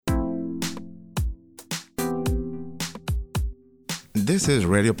This is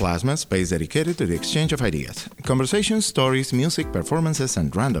Radio Plasma, space dedicated to the exchange of ideas, conversations, stories, music, performances, and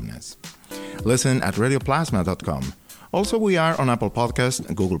randomness. Listen at radioplasma.com. Also, we are on Apple Podcasts,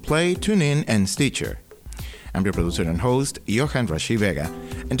 Google Play, TuneIn, and Stitcher. I'm your producer and host, Johan Rashi Vega,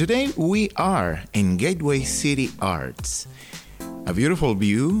 and today we are in Gateway City Arts. A beautiful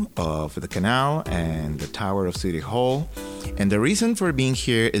view of the canal and the tower of City Hall. And the reason for being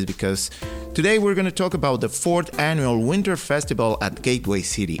here is because today we're going to talk about the 4th annual Winter Festival at Gateway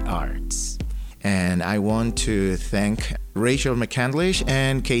City Arts. And I want to thank Rachel McCandlish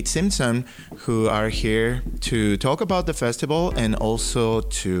and Cait Simpson, who are here to talk about the festival and also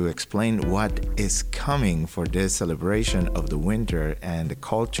to explain what is coming for this celebration of the winter and the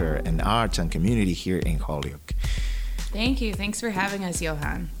culture and arts and community here in Holyoke. Thank you. Thanks for having us,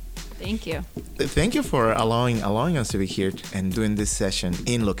 Johan. Thank you. Thank you for allowing us to be here and doing this session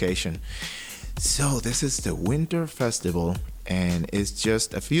in location. So this is the Winter Festival, and it's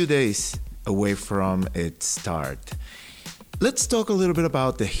just a few days away from its start. Let's talk a little bit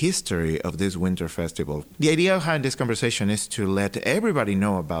about the history of this Winter Festival. The idea behind this conversation is to let everybody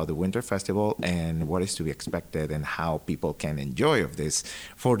know about the Winter Festival and what is to be expected and how people can enjoy of this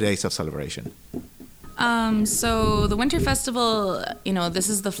 4 days of celebration. So the Winter Festival, this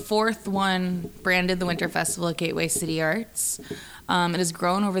is the 4th one branded the Winter Festival at Gateway City Arts. It has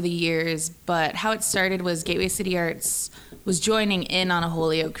grown over the years, but how it started was Gateway City Arts was joining in on a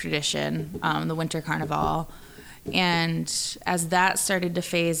Holyoke tradition, the Winter Carnival. And as that started to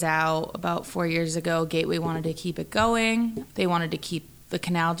phase out about 4 years ago, Gateway wanted to keep it going. They wanted to keep the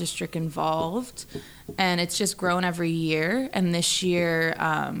Canal District involved, and it's just grown every year. And this year,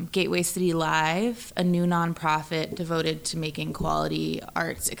 Gateway City Live, a new nonprofit devoted to making quality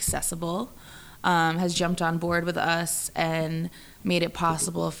arts accessible, has jumped on board with us and made it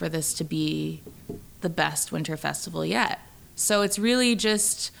possible for this to be the best winter festival yet. So it's really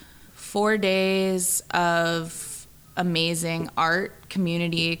just 4 days of amazing art,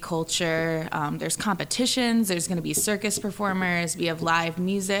 community, culture. There's competitions, there's going to be circus performers, we have live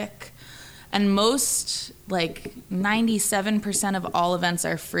music, and most, 97% of all events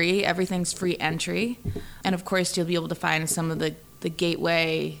are free. Everything's free entry. And of course, you'll be able to find some of the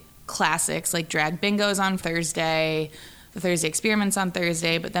Gateway classics, like Drag Bingo's on Thursday, the Thursday Experiments on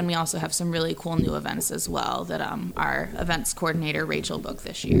Thursday, but then we also have some really cool new events as well that our events coordinator, Rachel, booked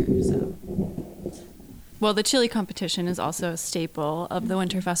this year. So. Well, the chili competition is also a staple of the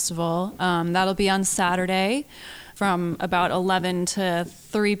Winter Festival. That'll be on Saturday from about 11 to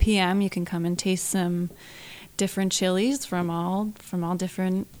 3 p.m. You can come and taste some different chilies from all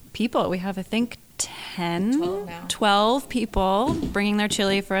different people. We have, I think, 12 people bringing their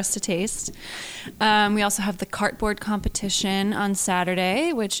chili for us to taste. We also have the cartboard competition on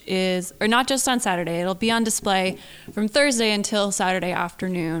Saturday, or not just on Saturday, it'll be on display from Thursday until Saturday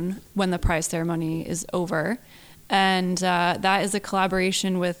afternoon when the prize ceremony is over. And that is a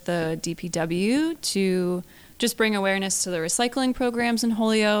collaboration with the DPW to just bring awareness to the recycling programs in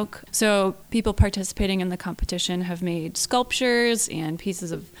Holyoke. So people participating in the competition have made sculptures and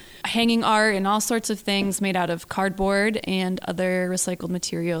pieces of hanging art and all sorts of things made out of cardboard and other recycled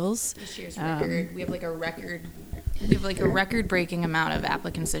materials. This year's record, we have a record-breaking amount of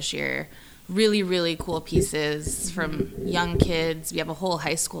applicants this year. Really, really cool pieces from young kids. We have a whole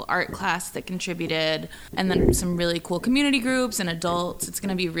high school art class that contributed, and then some really cool community groups and adults. It's going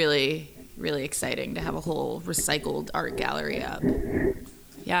to be really exciting to have a whole recycled art gallery up.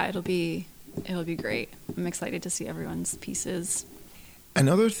 Yeah, it'll be great. I'm excited to see everyone's pieces.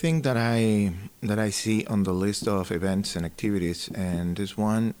 Another thing that I see on the list of events and activities, and this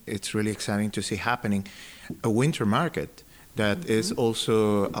one, it's really exciting to see happening, a winter market that is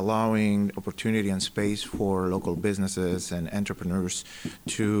also allowing opportunity and space for local businesses and entrepreneurs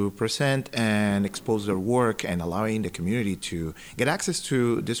to present and expose their work and allowing the community to get access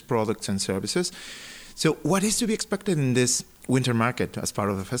to these products and services. So what is to be expected in this winter market as part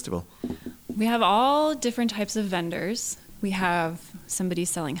of the festival? We have all different types of vendors. We have somebody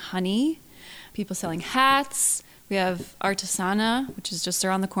selling honey, people selling hats. We have Artisana, which is just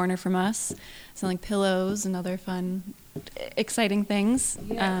around the corner from us, selling pillows and other fun, exciting things.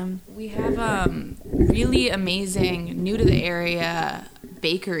 Yeah. We have really amazing, new to the area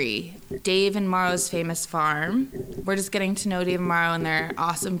bakery, Dave and Morrow's Famous Farm. We're just getting to know Dave and Morrow, and they're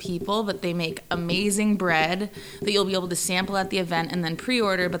awesome people, but they make amazing bread that you'll be able to sample at the event and then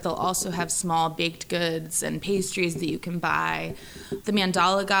pre-order, but they'll also have small baked goods and pastries that you can buy. The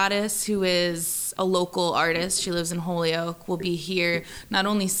Mandala Goddess, who is a local artist, she lives in Holyoke, will be here not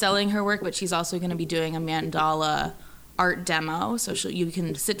only selling her work, but she's also going to be doing a mandala art demo, so you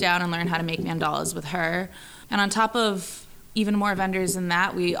can sit down and learn how to make mandalas with her. And on top of even more vendors than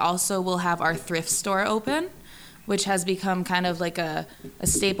that, we also will have our thrift store open, which has become kind of like a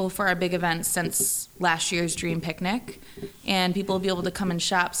staple for our big event since last year's Dream Picnic. And people will be able to come and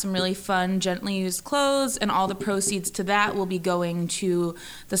shop some really fun, gently used clothes, and all the proceeds to that will be going to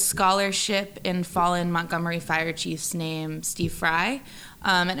the scholarship in fallen Montgomery Fire Chief's name, Steve Fry.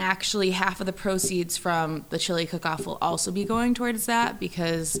 And actually half of the proceeds from the chili cook-off will also be going towards that,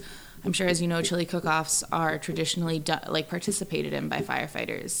 because I'm sure, as you know, chili cook-offs are traditionally participated in by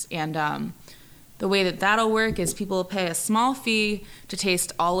firefighters. And the way that that'll work is people will pay a small fee to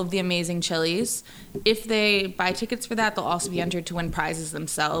taste all of the amazing chilies. If they buy tickets for that, they'll also be entered to win prizes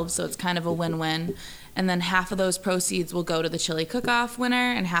themselves, so it's kind of a win-win. And then half of those proceeds will go to the chili cook-off winner,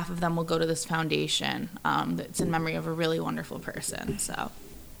 and half of them will go to this foundation that's in memory of a really wonderful person. So,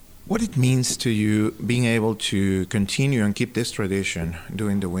 what it means to you being able to continue and keep this tradition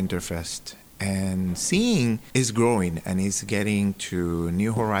during the Winterfest, and seeing is growing and is getting to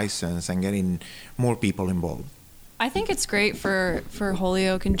new horizons and getting more people involved? I think it's great for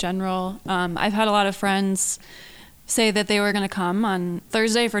Holyoke in general. I've had a lot of friends say that they were going to come on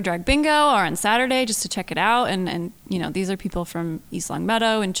Thursday for drag bingo or on Saturday just to check it out. And you know, these are people from East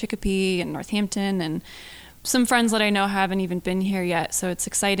Longmeadow and Chicopee and Northampton, and some friends that I know haven't even been here yet. So it's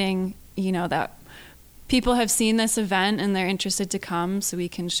exciting, you know, that people have seen this event and they're interested to come, so we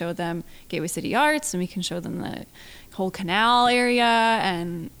can show them Gateway City Arts and we can show them the whole canal area,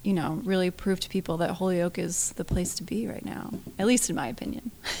 and, you know, really prove to people that Holyoke is the place to be right now, at least in my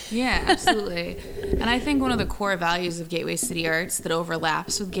opinion. Yeah, absolutely. And I think one of the core values of Gateway City Arts that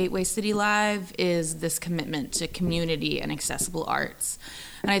overlaps with Gateway City Live is this commitment to community and accessible arts.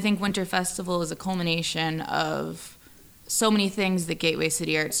 And I think Winter Festival is a culmination of so many things that Gateway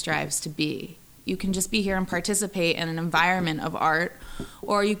City Arts strives to be. You can just be here and participate in an environment of art,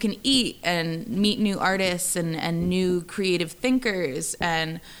 or you can eat and meet new artists and new creative thinkers,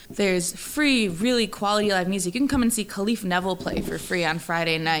 and there's free, really quality live music. You can come and see Khalif Neville play for free on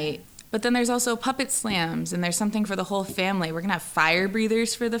Friday night. But then there's also puppet slams, and there's something for the whole family. We're going to have fire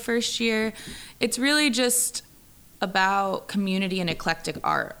breathers for the first year. It's really just about community and eclectic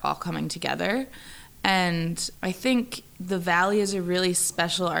art all coming together. And I think the Valley is a really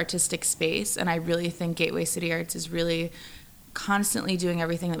special artistic space, and I really think Gateway City Arts is really constantly doing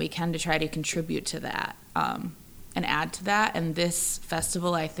everything that we can to try to contribute to that and add to that. And this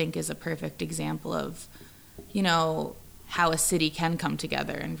festival, I think, is a perfect example of, you know, how a city can come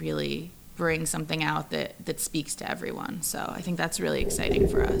together and really bring something out that speaks to everyone. So I think that's really exciting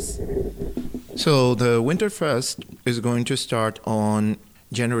for us. So the Winterfest is going to start on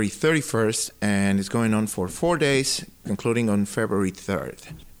January 31st, and it's going on for 4 days, concluding on February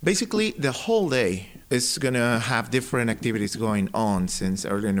 3rd. Basically, the whole day is going to have different activities going on since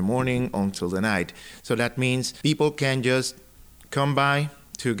early in the morning until the night. So that means people can just come by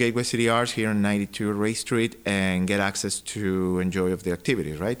to Gateway City Arts here on 92 Ray Street and get access to enjoy of the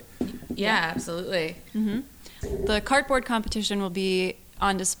activities, right? Yeah, absolutely. Mm-hmm. The cartboard competition will be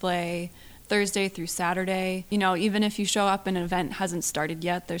on display Thursday through Saturday. You know, even if you show up and an event hasn't started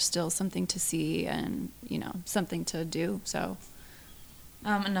yet, there's still something to see and, you know, something to do. So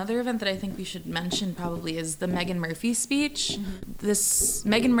another event that I think we should mention probably is the Megan Murphy speech. Mm-hmm.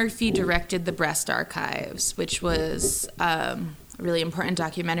 Megan Murphy directed the Breast Archives, which was a really important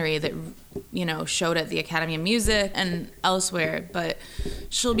documentary that, you know, showed at the Academy of Music and elsewhere. But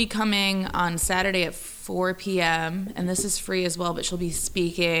she'll be coming on Saturday at 4 p.m., and this is free as well, but she'll be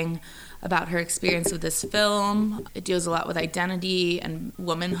speaking about her experience with this film. It deals a lot with identity and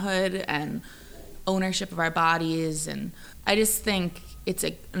womanhood and ownership of our bodies, and I just think it's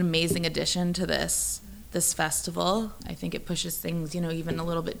an amazing addition to this festival. I think it pushes things, you know, even a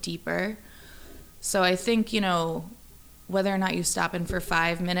little bit deeper. So I think, you know, whether or not you stop in for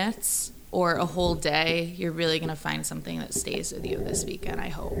 5 minutes or a whole day, you're really going to find something that stays with you this weekend, I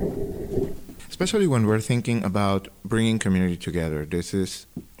hope. Especially when we're thinking about bringing community together. This is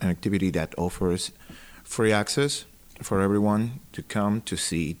an activity that offers free access for everyone to come, to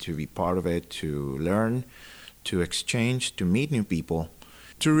see, to be part of it, to learn, to exchange, to meet new people,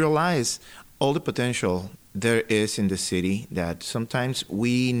 to realize all the potential there is in the city that sometimes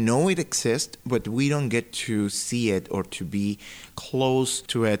we know it exists, but we don't get to see it or to be close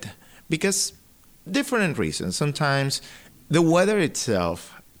to it because different reasons. Sometimes the weather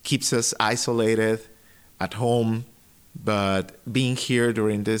itself keeps us isolated at home, but being here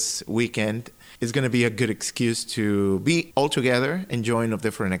during this weekend is going to be a good excuse to be all together, enjoying of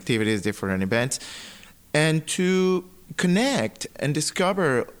different activities, different events, and to connect and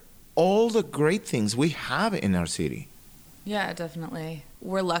discover all the great things we have in our city. Yeah, definitely.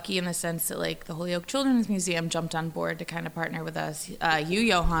 We're lucky in the sense that like the Holyoke Children's Museum jumped on board to kind of partner with us. You,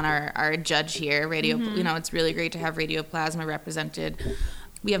 Johan, are a judge here. Radio, it's really great to have Radio Plasma represented.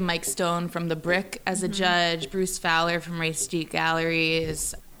 We have Mike Stone from The Brick as a judge, Bruce Fowler from Race Street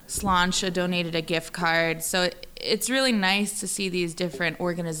Galleries, Slancha donated a gift card. So it's really nice to see these different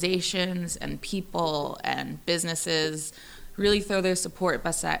organizations and people and businesses really throw their support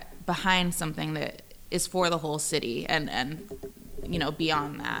behind something that is for the whole city and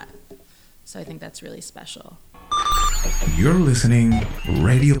beyond that. So I think that's really special. You're listening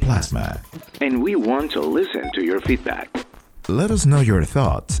Radio Plasma. And we want to listen to your feedback. Let us know your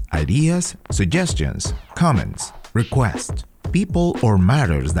thoughts, ideas, suggestions, comments, requests, people or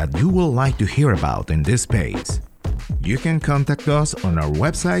matters that you would like to hear about in this space. You can contact us on our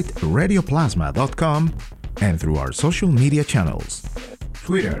website radioplasma.com and through our social media channels.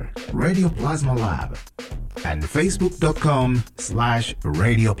 Twitter, Radio Plasma Lab, and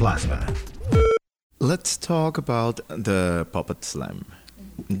Facebook.com/RadioPlasma. Let's talk about the Puppet Slam.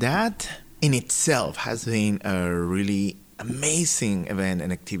 That in itself has been a really amazing event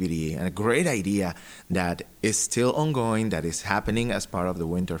and activity and a great idea that is still ongoing, that is happening as part of the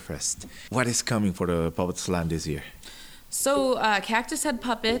Winterfest. What is coming for the Puppet Slam this year? So Cactus Head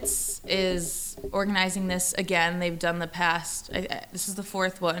Puppets is organizing this again. They've done the past, this is the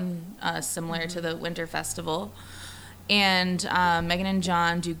fourth one, similar to the Winter Festival. And Megan and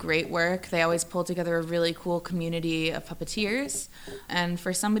John do great work. They always pull together a really cool community of puppeteers. And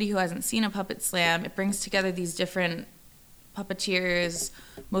for somebody who hasn't seen a Puppet Slam, it brings together these different puppeteers.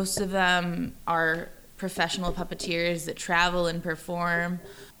 Most of them are professional puppeteers that travel and perform.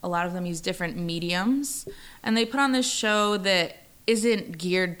 A lot of them use different mediums, and they put on this show that isn't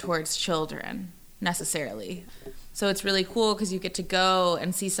geared towards children necessarily. So it's really cool because you get to go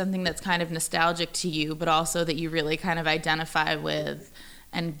and see something that's kind of nostalgic to you, but also that you really kind of identify with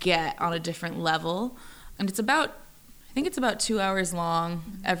and get on a different level. And I think it's about 2 hours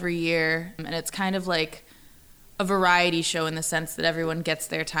long every year, and it's kind of like a variety show in the sense that everyone gets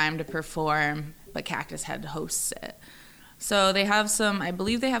their time to perform, but Cactus Head hosts it. So I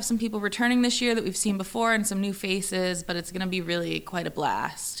believe they have some people returning this year that we've seen before and some new faces, but it's going to be really quite a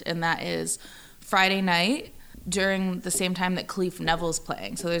blast. And that is Friday night during the same time that Khalif Neville's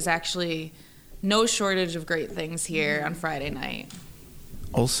playing. So there's actually no shortage of great things here on Friday night.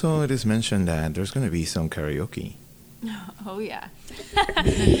 Also, it is mentioned that there's going to be some karaoke. Oh, yeah.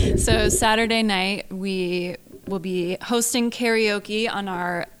 So Saturday night, we will be hosting karaoke on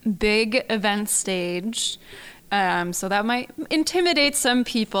our big event stage. So that might intimidate some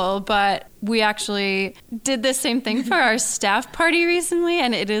people, but we actually did the same thing for our staff party recently,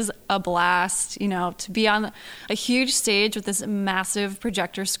 and it is a blast, to be on a huge stage with this massive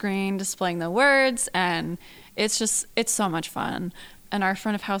projector screen displaying the words, and it's so much fun. And our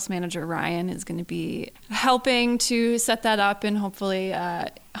front of house manager, Ryan, is going to be helping to set that up and hopefully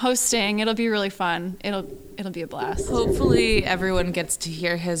hosting. It'll be really fun. It'll be a blast. Hopefully everyone gets to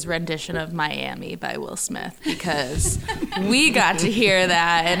hear his rendition of Miami by Will Smith, because we got to hear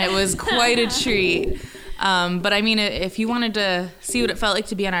that and it was quite a treat. But I mean, if you wanted to see what it felt like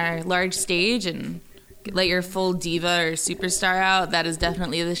to be on our large stage and let your full diva or superstar out, that is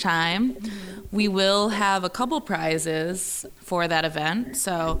definitely the time. We will have a couple prizes for that event,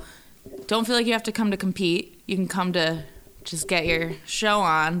 so don't feel like you have to come to compete. You can come to just get your show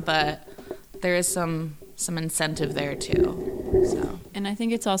on, but there is some incentive there too. So. And I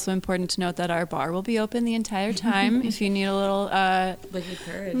think it's also important to note that our bar will be open the entire time if you need a little liquid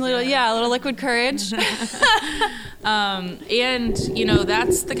courage. A little liquid courage. And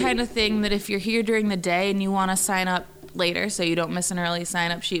that's the kind of thing that if you're here during the day and you want to sign up later so you don't miss an early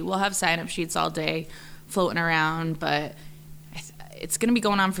sign-up sheet, we'll have sign-up sheets all day floating around, but it's going to be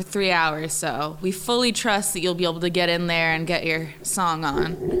going on for 3 hours, so we fully trust that you'll be able to get in there and get your song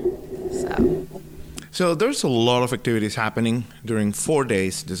on. So there's a lot of activities happening during 4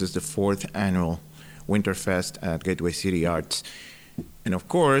 days. This is the 4th annual Winterfest at Gateway City Arts. And of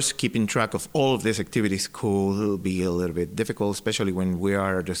course, keeping track of all of these activities will be a little bit difficult, especially when we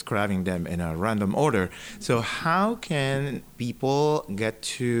are describing them in a random order. So how can people get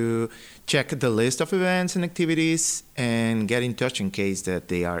to check the list of events and activities and get in touch in case that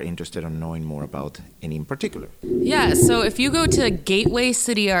they are interested in knowing more about any in particular? Yeah, so if you go to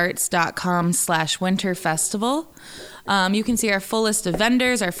gatewaycityarts.com/winterfestival, you can see our full list of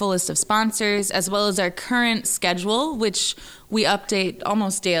vendors, our full list of sponsors, as well as our current schedule, which we update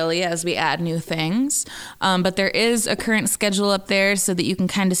almost daily as we add new things. But there is a current schedule up there so that you can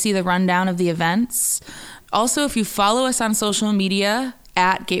kind of see the rundown of the events. Also, if you follow us on social media,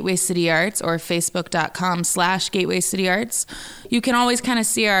 at Gateway City Arts or facebook.com/Gateway City Arts. You can always kind of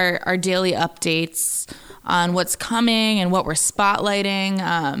see our daily updates on what's coming and what we're spotlighting.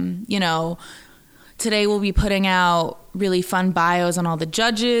 Today we'll be putting out really fun bios on all the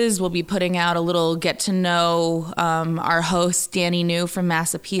judges. We'll be putting out a little get to know our host, Danny New from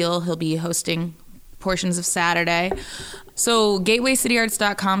Mass Appeal. He'll be hosting portions of Saturday. So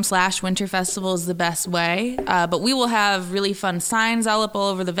gatewaycityarts.com/Winter Festival is the best way. But we will have really fun signs all up all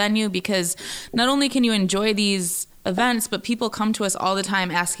over the venue, because not only can you enjoy these events, but people come to us all the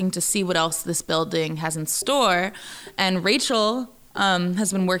time asking to see what else this building has in store. And Rachel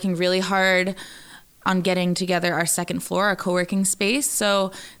has been working really hard on getting together our second floor, our co-working space.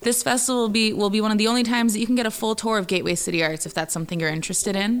 So this festival will be one of the only times that you can get a full tour of Gateway City Arts if that's something you're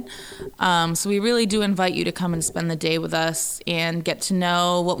interested in. So we really do invite you to come and spend the day with us and get to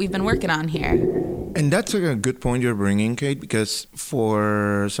know what we've been working on here. And that's a good point you're bringing, Cait, because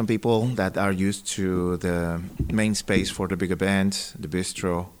for some people that are used to the main space for the big events, the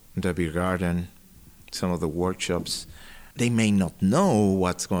bistro, the beer garden, some of the workshops, they may not know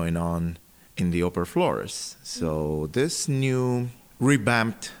what's going on in the upper floors. So this new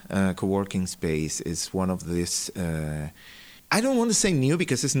revamped co-working space is one of these, I don't want to say new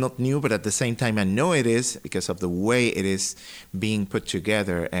because it's not new, but at the same time I know it is because of the way it is being put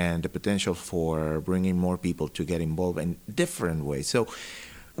together and the potential for bringing more people to get involved in different ways. So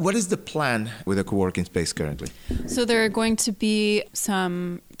what is the plan with the co-working space currently? So there are going to be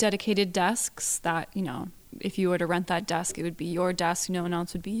some dedicated desks that, if you were to rent that desk, it would be your desk. No one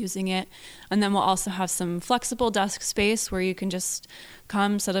else would be using it. And then we'll also have some flexible desk space where you can just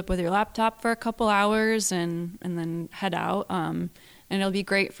come, set up with your laptop for a couple hours and then head out. And it'll be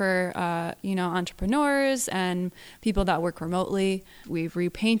great for, entrepreneurs and people that work remotely. We've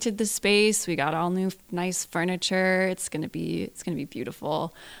repainted the space. We got all new nice furniture. It's going to be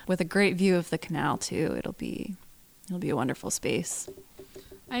beautiful with a great view of the canal too. It'll be a wonderful space.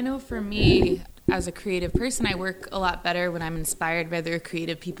 I know for me, as a creative person, I work a lot better when I'm inspired by the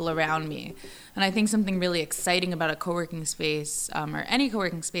creative people around me. And I think something really exciting about a co-working space, or any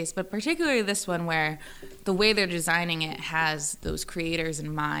co-working space, but particularly this one where the way they're designing it has those creators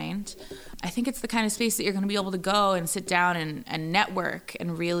in mind. I think it's the kind of space that you're going to be able to go and sit down and network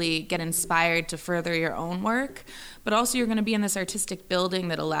and really get inspired to further your own work. But also you're going to be in this artistic building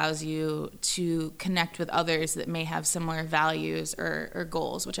that allows you to connect with others that may have similar values or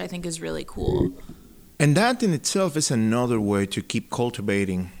goals, which I think is really cool. And that in itself is another way to keep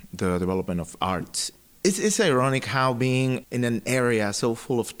cultivating the development of arts. It's ironic how being in an area so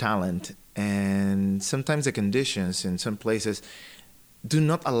full of talent and sometimes the conditions in some places do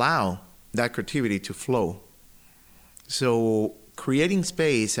not allow that creativity to flow. So creating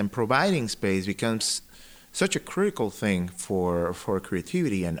space and providing space becomes such a critical thing for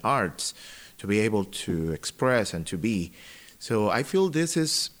creativity and arts to be able to express and to be. So I feel this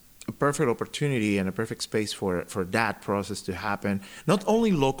is a perfect opportunity and a perfect space for that process to happen, not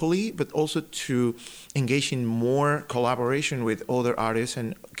only locally, but also to engage in more collaboration with other artists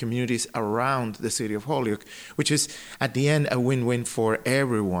and communities around the city of Holyoke, which is, at the end, a win-win for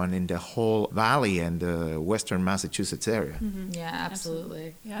everyone in the whole valley and the western Massachusetts area. Mm-hmm. Yeah,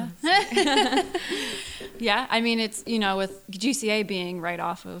 absolutely. Yeah. Yeah, I mean, it's, with GCA being right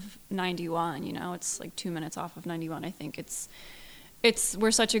off of 91, it's like 2 minutes off of 91, I think we're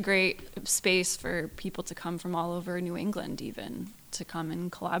such a great space for people to come from all over New England, even to come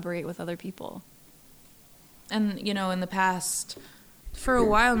and collaborate with other people. And, in the past, for a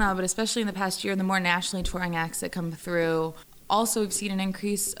while now, but especially in the past year, the more nationally touring acts that come through, also we've seen an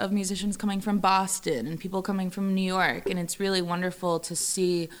increase of musicians coming from Boston and people coming from New York. And it's really wonderful to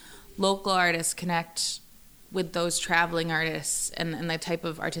see local artists connect with those traveling artists and the type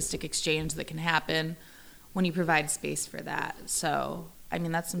of artistic exchange that can happen when you provide space for that. So, I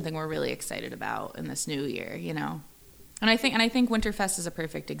mean, that's something we're really excited about in this new year, And I think Winterfest is a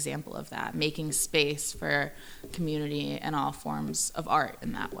perfect example of that, making space for community and all forms of art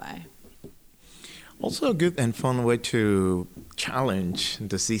in that way. Also a good and fun way to challenge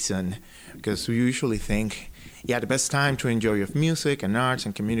the season, because we usually think, the best time to enjoy your music and arts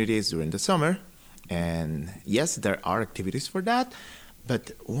and community is during the summer. And yes, there are activities for that,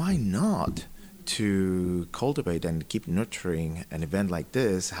 but why not to cultivate and keep nurturing an event like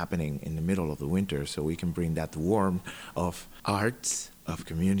this happening in the middle of the winter, so we can bring that warmth of arts, of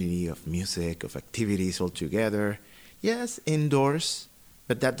community, of music, of activities all together. Yes, indoors,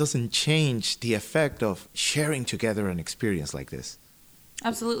 but that doesn't change the effect of sharing together an experience like this.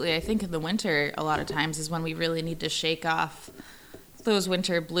 Absolutely. I think in the winter, a lot of times is when we really need to shake off those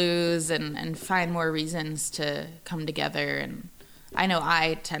winter blues and find more reasons to come together and I know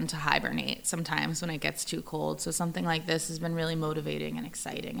I tend to hibernate sometimes when it gets too cold. So something like this has been really motivating and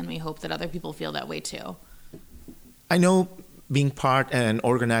exciting, and we hope that other people feel that way too. I know being part and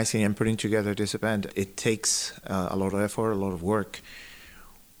organizing and putting together this event, it takes a lot of effort, a lot of work.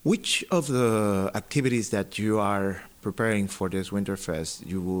 Which of the activities that you are preparing for this Winterfest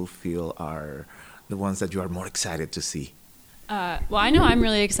you will feel are the ones that you are more excited to see? Well, I know I'm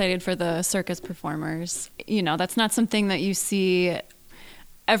really excited for the circus performers. You know, that's not something that you see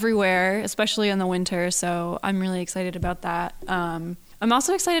everywhere, especially in the winter. So I'm really excited about that. I'm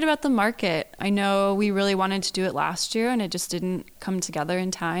also excited about the market. I know we really wanted to do it last year and it just didn't come together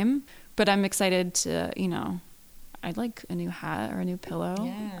in time. But I'm excited to, you know, I'd like a new hat or a new pillow.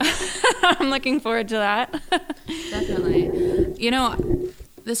 Yeah. I'm looking forward to that. Definitely. You know,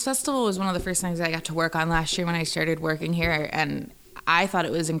 this festival was one of the first things I got to work on last year when I started working here, and I thought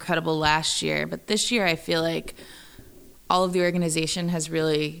it was incredible last year. But this year I feel like all of the organization has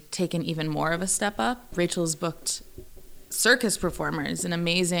really taken even more of a step up. Rachel's booked circus performers and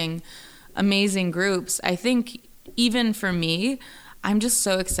amazing groups. I think even for me, I'm just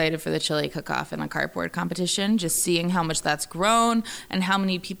so excited for the chili cook-off and the cartboard competition, just seeing how much that's grown and how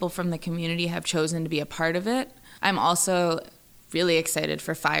many people from the community have chosen to be a part of it. I'm also really excited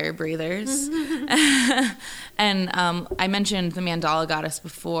for fire breathers. And I mentioned the Mandala Goddess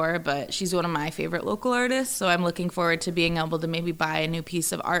before, but she's one of my favorite local artists, so I'm looking forward to being able to maybe buy a new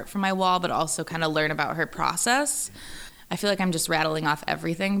piece of art for my wall, but also kind of learn about her process. I feel like I'm just rattling off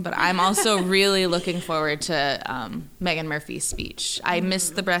everything, but I'm also really looking forward to Megan Murphy's speech. I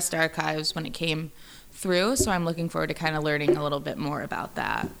missed the Breast Archives when it came through, so I'm looking forward to kind of learning a little bit more about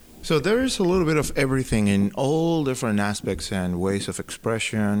that. So there is a little bit of everything in all different aspects and ways of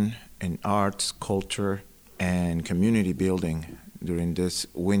expression in arts, culture, and community building during this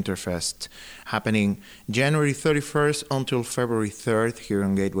Winterfest happening January 31st until February 3rd here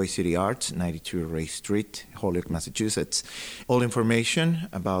on Gateway City Arts, 92 Ray Street, Holyoke, Massachusetts. All information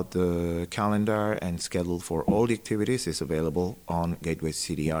about the calendar and schedule for all the activities is available on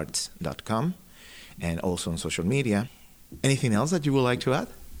gatewaycityarts.com and also on social media. Anything else that you would like to add?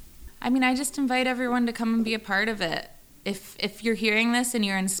 I mean, I just invite everyone to come and be a part of it. If you're hearing this and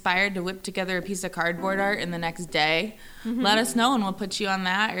you're inspired to whip together a piece of cardboard art in the next day, let us know and we'll put you on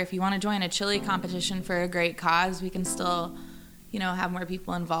that. Or if you want to join a chili competition for a great cause, we can still, have more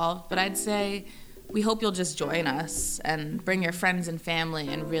people involved. But I'd say we hope you'll just join us and bring your friends and family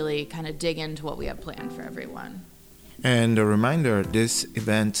and really kind of dig into what we have planned for everyone. And a reminder, these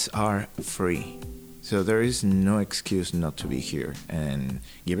events are free. So there is no excuse not to be here, and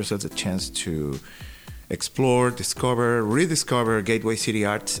give yourselves a chance to explore, discover, rediscover Gateway City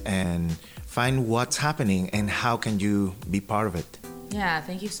Arts and find what's happening and how can you be part of it. Yeah,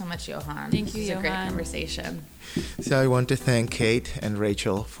 thank you so much, Johan. Thank you, This was a great Johan. conversation. So I want to thank Cait and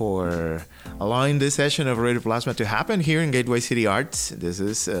Rachel for allowing this session of Radio Plasma to happen here in Gateway City Arts. This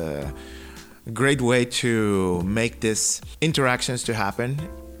is a great way to make these interactions to happen,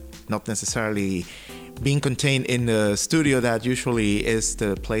 not necessarily being contained in the studio that usually is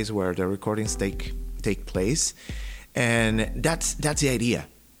the place where the recordings take place. And that's the idea,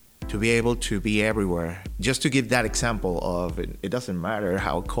 to be able to be everywhere. Just to give that example of it doesn't matter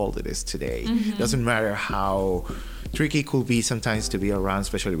how cold it is today. It doesn't matter how tricky it could be sometimes to be around,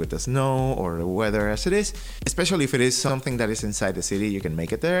 especially with the snow or the weather as it is. Especially if it is something that is inside the city, you can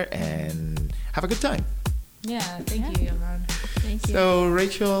make it there and have a good time. Yeah, thank you, Johan. Thank you. So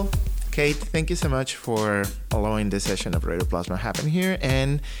Rachel, Cait, thank you so much for allowing this session of Radio Plasma happen here.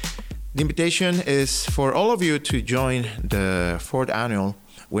 And the invitation is for all of you to join the 4th annual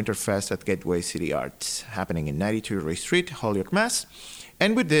Winterfest at Gateway City Arts, happening in 92 Ray Street, Holyoke, Mass.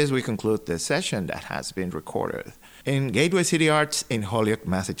 And with this, we conclude the session that has been recorded in Gateway City Arts in Holyoke,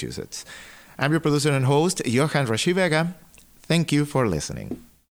 Massachusetts. I'm your producer and host, Johan Rashi Vega. Thank you for listening.